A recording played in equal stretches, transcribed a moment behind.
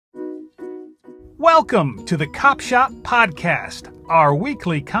Welcome to the Cop Shop Podcast, our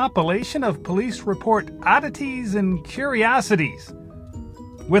weekly compilation of police report oddities and curiosities.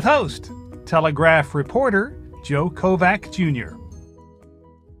 With host, Telegraph reporter Joe Kovac Jr.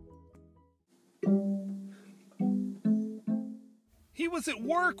 He was at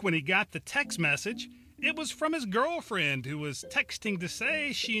work when he got the text message. It was from his girlfriend, who was texting to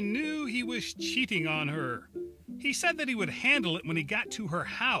say she knew he was cheating on her. He said that he would handle it when he got to her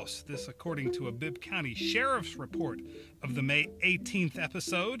house, this according to a Bibb County Sheriff's report of the May 18th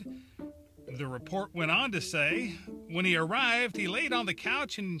episode. The report went on to say, when he arrived, he laid on the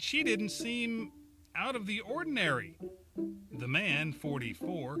couch and she didn't seem out of the ordinary. The man,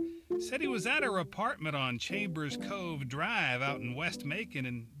 44, said he was at her apartment on Chambers Cove Drive out in West Macon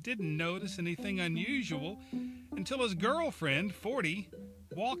and didn't notice anything unusual until his girlfriend, 40,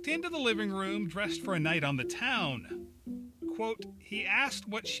 walked into the living room dressed for a night on the town. Quote, he asked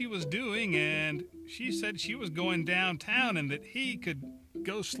what she was doing and she said she was going downtown and that he could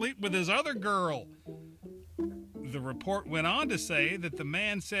go sleep with his other girl. The report went on to say that the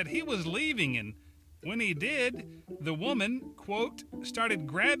man said he was leaving, and when he did, the woman, quote, started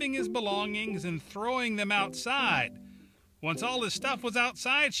grabbing his belongings and throwing them outside. Once all his stuff was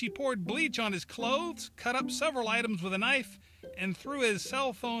outside, she poured bleach on his clothes, cut up several items with a knife, and threw his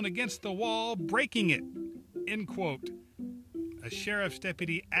cell phone against the wall, breaking it, end quote. A sheriff's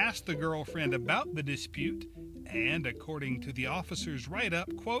deputy asked the girlfriend about the dispute, and according to the officer's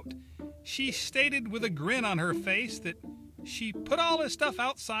write-up, quote, she stated with a grin on her face that she put all his stuff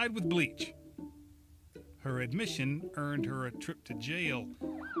outside with bleach. Her admission earned her a trip to jail.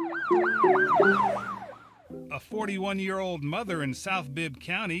 A 41-year-old mother in South Bibb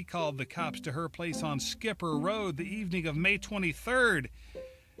County called the cops to her place on Skipper Road the evening of May 23rd.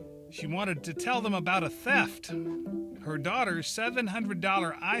 She wanted to tell them about a theft. Her daughter's $700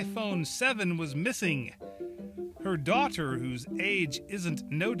 iPhone 7 was missing. Her daughter, whose age isn't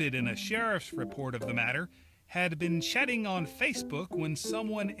noted in a sheriff's report of the matter, had been chatting on Facebook when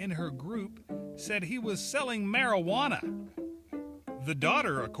someone in her group said he was selling marijuana. The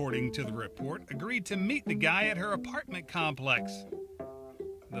daughter, according to the report, agreed to meet the guy at her apartment complex.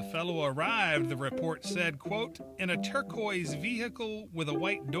 The fellow arrived, the report said, quote, in a turquoise vehicle with a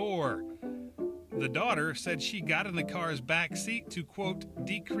white door. The daughter said she got in the car's back seat to, quote,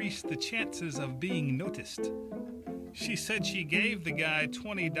 decrease the chances of being noticed. She said she gave the guy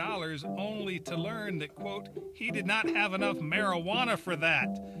 $20 only to learn that, quote, he did not have enough marijuana for that,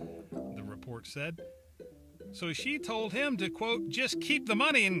 the report said. So she told him to, quote, just keep the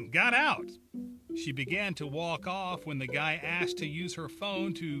money and got out. She began to walk off when the guy asked to use her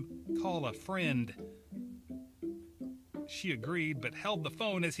phone to call a friend. She agreed but held the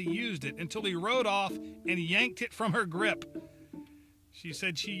phone as he used it until he rode off and yanked it from her grip. She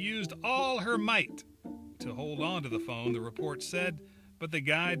said she used all her might to hold on to the phone, the report said, but the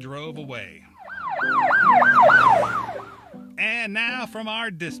guy drove away. And now from our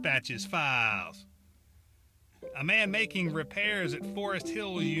dispatches files. A man making repairs at Forest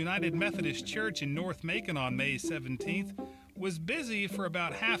Hills United Methodist Church in North Macon on May 17th was busy for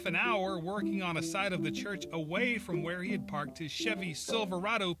about half an hour working on a side of the church away from where he had parked his Chevy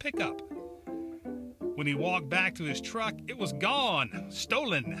Silverado pickup. When he walked back to his truck, it was gone,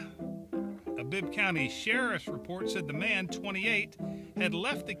 stolen. A Bibb County Sheriff's report said the man, 28, had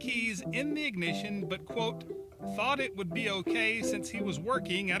left the keys in the ignition but, quote, thought it would be okay since he was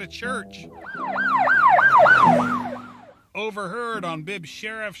working at a church. Overheard on Bibb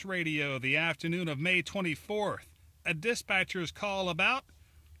Sheriff's radio the afternoon of May 24th, a dispatcher's call about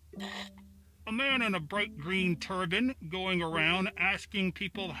a man in a bright green turban going around asking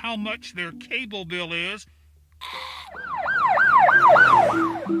people how much their cable bill is.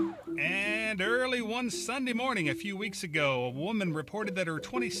 And early one Sunday morning a few weeks ago, a woman reported that her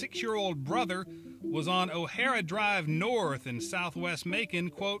 26-year-old brother was on O'Hara Drive North in southwest Macon,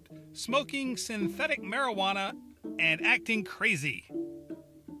 quote, smoking synthetic marijuana and acting crazy.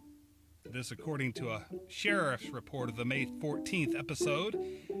 This according to a sheriff's report of the May 14th episode.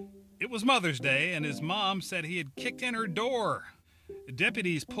 It was Mother's Day, and his mom said he had kicked in her door.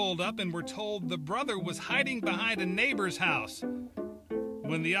 Deputies pulled up and were told the brother was hiding behind a neighbor's house.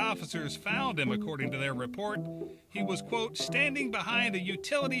 When the officers found him, according to their report, he was, quote, standing behind a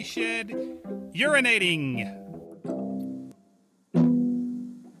utility shed, urinating.